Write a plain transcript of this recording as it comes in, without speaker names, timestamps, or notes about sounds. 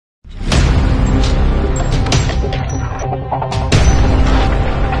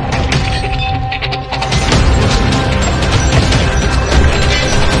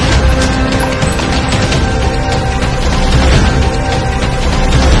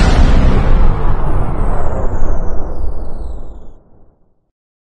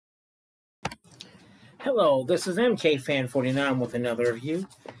Hello, this is MKFan49 with another review.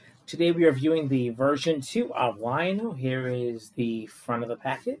 Today we are reviewing the version 2 of Lion-o. Here is the front of the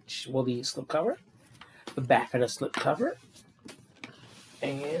package, well, the slipcover, the back of the slipcover,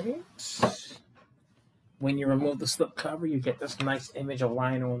 and when you remove the slipcover, you get this nice image of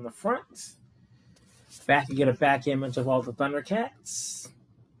Lion-o in the front. Back, you get a back image of all the Thundercats,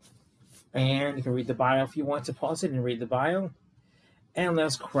 and you can read the bio if you want to pause it and read the bio. And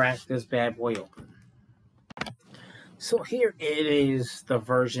let's crack this bad boy open. So here it is, the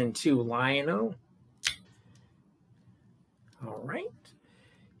version 2 Lion-o. Alright.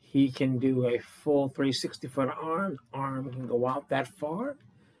 He can do a full 360-foot arm. Arm can go out that far.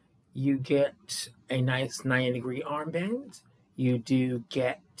 You get a nice 90-degree armband. You do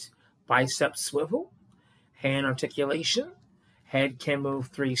get bicep swivel, hand articulation. Head can move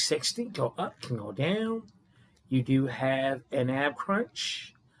 360, go up, can go down. You do have an ab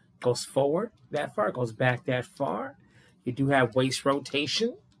crunch. Goes forward that far, goes back that far. You do have waist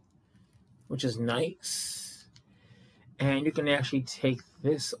rotation, which is nice. And you can actually take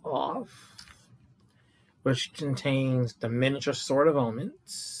this off, which contains the miniature sword of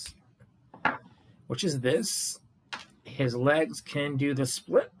omens, which is this. His legs can do the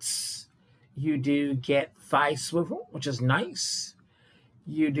splits. You do get thigh swivel, which is nice.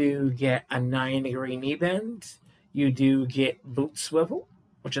 You do get a 90-degree knee bend. You do get boot swivel,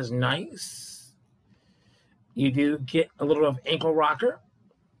 which is nice. You do get a little of ankle rocker.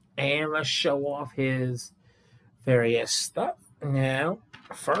 And let's show off his various stuff. Now,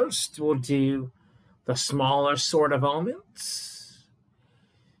 first we'll do the smaller sword of omens.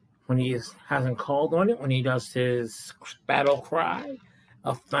 When he hasn't called on it, when he does his battle cry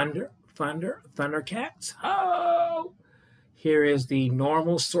of thunder, thunder, Thundercats. Ho! Here is the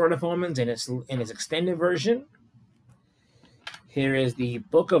normal sword of omens in its extended version. Here is the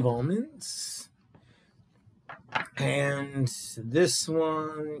Book of Omens. And this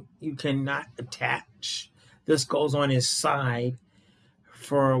one you cannot attach. This goes on his side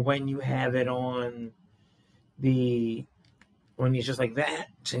for when you have it on when he's just like that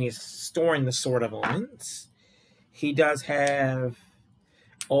and he's storing the Sword of Omens. He does have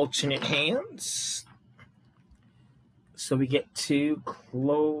alternate hands. So we get two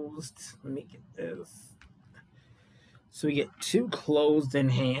closed. Let me get this. So we get two closed in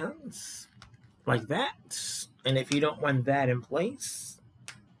hands like that. And if you don't want that in place,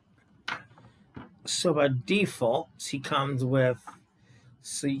 so by default, he comes with,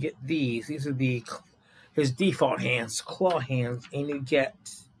 so you get these. These are his default hands, claw hands, and you get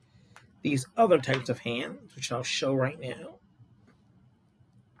these other types of hands, which I'll show right now.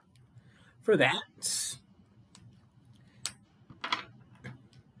 For that,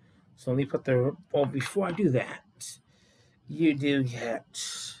 so let me put before I do that, you do get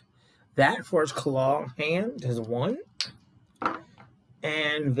that for his claw hand is one,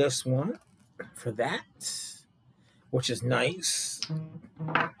 and this one for that, which is nice.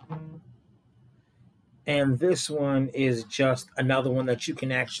 And this one is just another one that you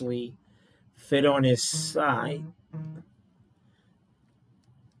can actually fit on his side.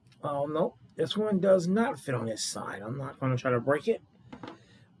 Oh, no, this one does not fit on his side. I'm not going to try to break it.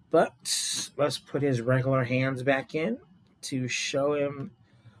 But let's put his regular hands back in to show him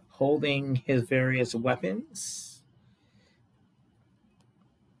holding his various weapons.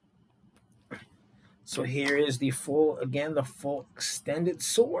 So here is the full extended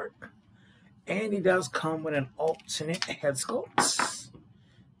sword. And he does come with an alternate head sculpt.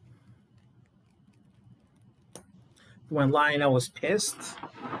 When Lion-o was pissed.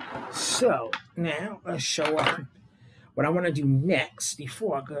 So now let's show up what I want to do next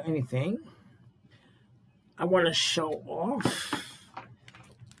before I go anything. I want to show off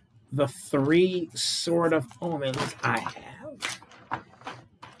the 3 Sword of Omens I have.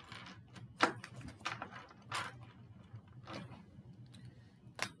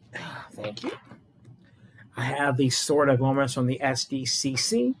 Thank you. I have the Sword of Omens from the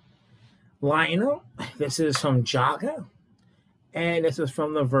SDCC. Lion-o. This is from Jaga. And this is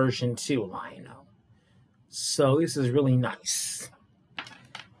from the version 2 Lion-o. So this is really nice.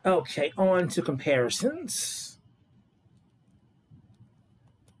 Okay, on to comparisons.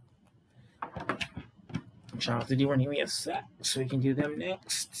 Which I'll have to do anyway a sec, so we can do them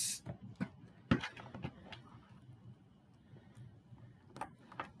next.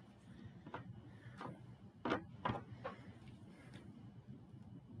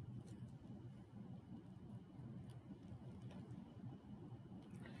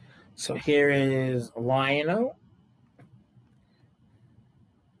 So here is Lion-o.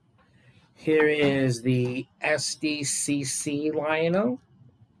 Here is the SDCC Lion-o.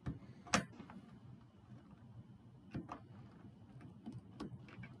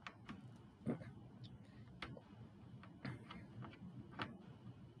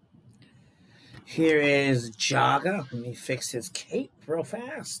 Here is Jaga. Let me fix his cape real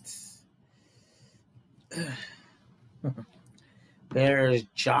fast. There's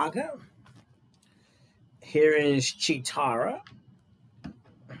Jaga. Here is Chitara.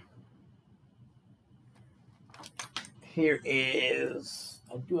 Here is,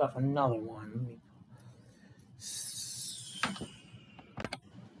 I do have another one.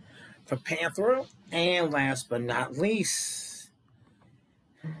 For Panthera. And last but not least,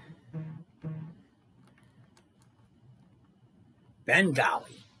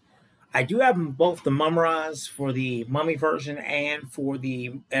 Bengali. I do have both the Mumras for the Mummy version and for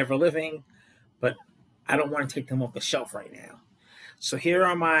the Ever Living, but I don't want to take them off the shelf right now. So here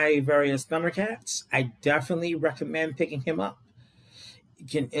are my various Thundercats. I definitely recommend picking him up.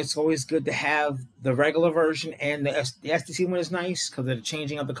 It's always good to have the regular version, and the STC one is nice because of the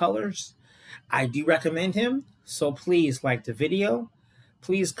changing of the colors. I do recommend him, so please like the video,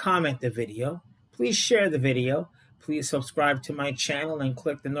 please comment the video, please share the video, please subscribe to my channel and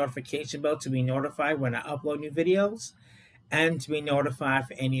click the notification bell to be notified when I upload new videos, and to be notified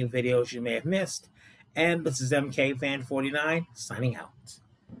for any videos you may have missed. And this is MK Fan 49 signing out.